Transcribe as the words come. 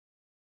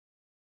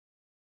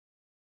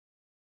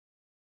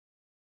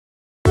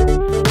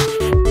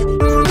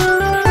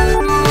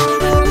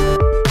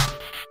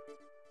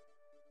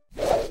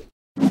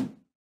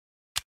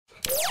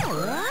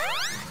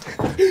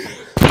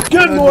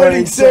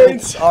morning,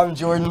 Saints! I'm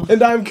Jordan.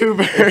 And I'm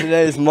Cooper. And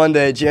today is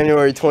Monday,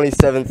 January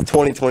 27th,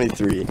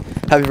 2023.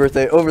 Happy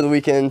birthday over the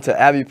weekend to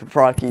Abby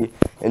Paprocki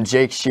and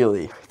Jake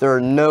Shealy. There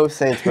are no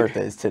Saints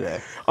birthdays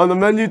today. On the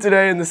menu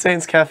today in the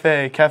Saints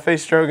Cafe, Cafe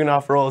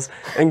Stroganoff rolls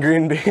and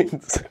green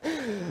beans.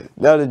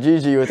 Now to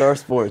Gigi with our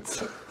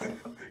sports.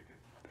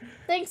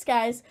 Thanks,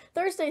 guys.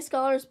 Thursday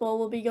Scholars Bowl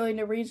will be going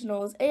to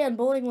regionals, and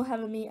bowling will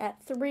have a meet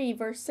at 3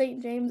 versus St.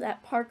 James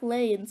at Park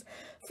Lanes.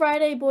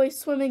 Friday, boys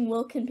swimming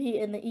will compete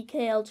in the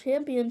EKL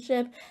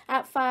Championship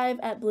at 5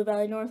 at Blue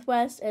Valley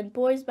Northwest, and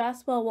boys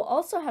basketball will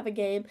also have a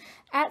game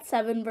at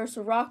 7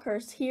 versus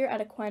Rockhurst here at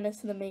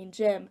Aquinas in the main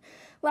gym.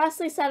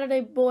 Lastly,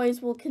 Saturday,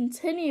 boys will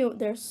continue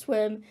their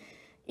swim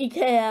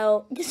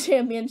EKL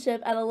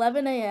Championship at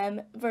 11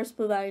 a.m. versus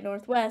Blue Valley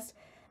Northwest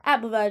at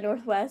Blue Valley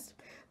Northwest.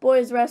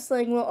 Boys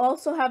wrestling will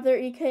also have their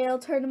EKL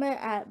tournament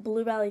at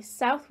Blue Valley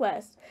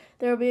Southwest.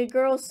 There will be a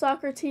girls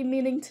soccer team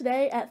meeting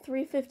today at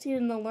 3:15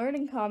 in the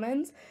Learning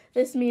Commons.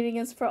 This meeting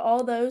is for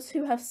all those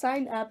who have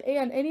signed up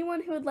and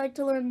anyone who would like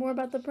to learn more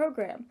about the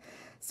program.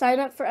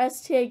 Sign up for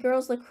STA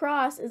Girls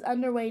Lacrosse is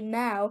underway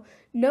now.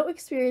 No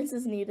experience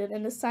is needed,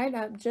 and to sign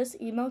up, just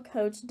email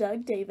Coach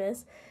Doug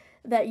Davis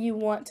that you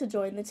want to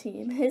join the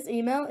team. His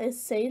email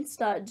is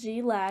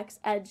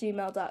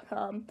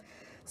saints.glax@gmail.com.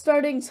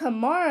 Starting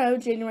tomorrow,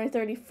 January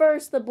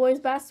 31st, the boys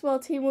basketball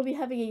team will be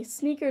having a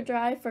sneaker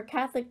drive for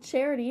Catholic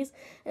Charities.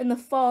 In the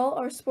fall,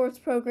 our sports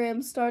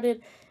program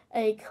started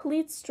a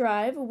cleats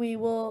drive. We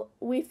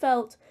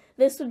felt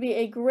this would be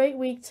a great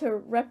week to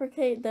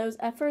replicate those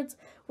efforts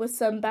with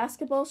some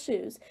basketball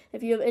shoes.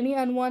 If you have any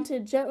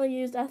unwanted, gently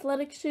used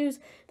athletic shoes,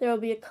 there will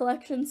be a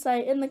collection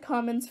site in the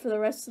Commons for the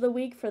rest of the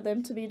week for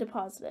them to be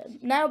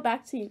deposited. Now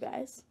back to you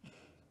guys.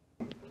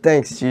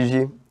 Thanks,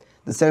 Gigi.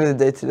 The saint of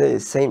the day today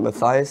is Saint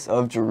Matthias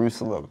of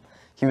Jerusalem.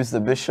 He was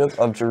the bishop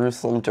of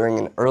Jerusalem during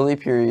an early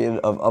period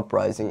of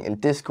uprising and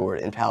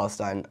discord in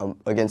Palestine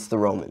against the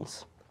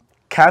Romans.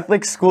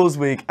 Catholic Schools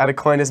Week at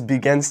Aquinas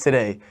begins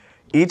today.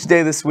 Each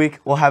day this week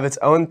will have its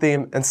own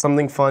theme and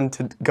something fun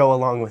to go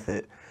along with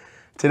it.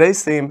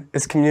 Today's theme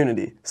is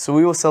community, so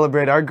we will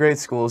celebrate our grade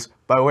schools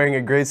by wearing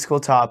a grade school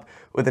top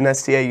with an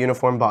STA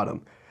uniform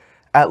bottom.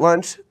 At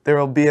lunch, there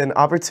will be an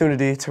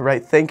opportunity to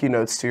write thank you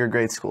notes to your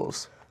grade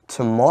schools.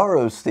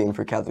 Tomorrow's theme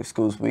for Catholic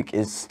Schools Week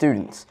is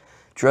students.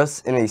 Dress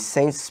in a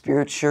Saints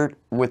Spirit shirt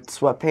with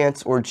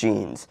sweatpants or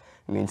jeans.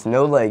 It means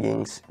no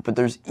leggings, but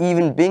there's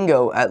even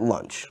bingo at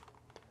lunch.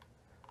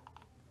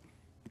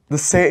 The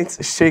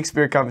Saints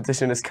Shakespeare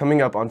competition is coming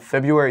up on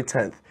February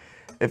 10th.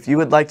 If you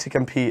would like to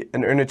compete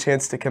and earn a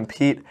chance to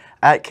compete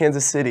at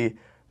Kansas City,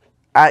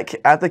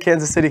 at the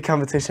Kansas City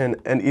competition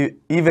and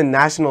even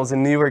nationals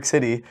in New York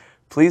City,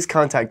 please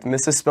contact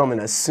Mrs. Spillman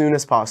as soon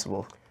as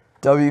possible.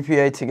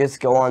 WPA tickets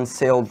go on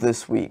sale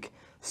this week.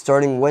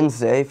 Starting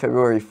Wednesday,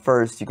 February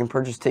 1st, you can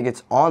purchase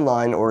tickets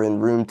online or in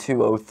room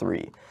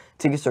 203.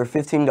 Tickets are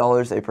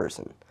 $15 a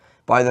person.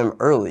 Buy them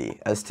early,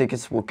 as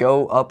tickets will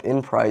go up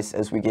in price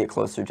as we get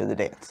closer to the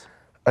dance.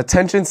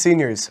 Attention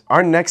seniors,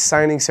 our next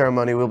signing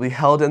ceremony will be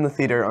held in the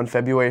theater on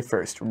February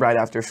 1st, right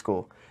after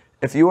school.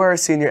 If you are a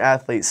senior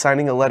athlete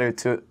signing a letter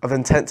of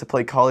intent to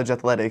play college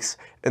athletics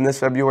in this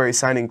February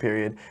signing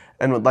period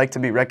and would like to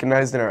be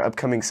recognized in our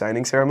upcoming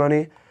signing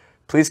ceremony,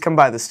 please come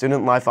by the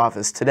Student Life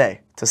office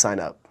today to sign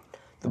up.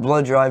 The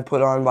blood drive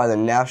put on by the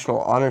National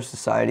Honor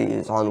Society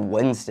is on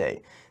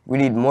Wednesday. We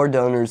need more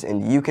donors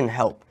and you can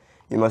help.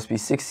 You must be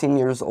 16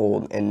 years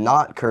old and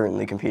not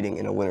currently competing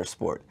in a winter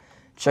sport.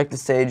 Check the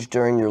stage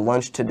during your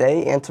lunch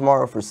today and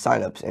tomorrow for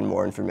sign-ups and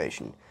more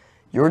information.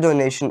 Your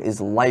donation is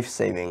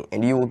life-saving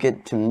and you will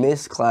get to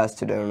miss class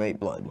to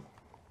donate blood.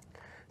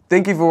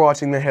 Thank you for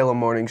watching the Halo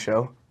Morning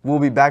Show. We'll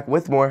be back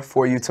with more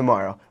for you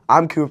tomorrow.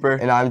 I'm Cooper.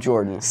 And I'm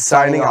Jordan.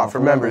 Signing off.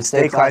 Remember,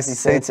 stay classy,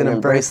 Saints, and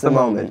embrace the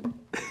moment.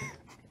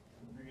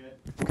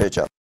 Great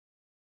job.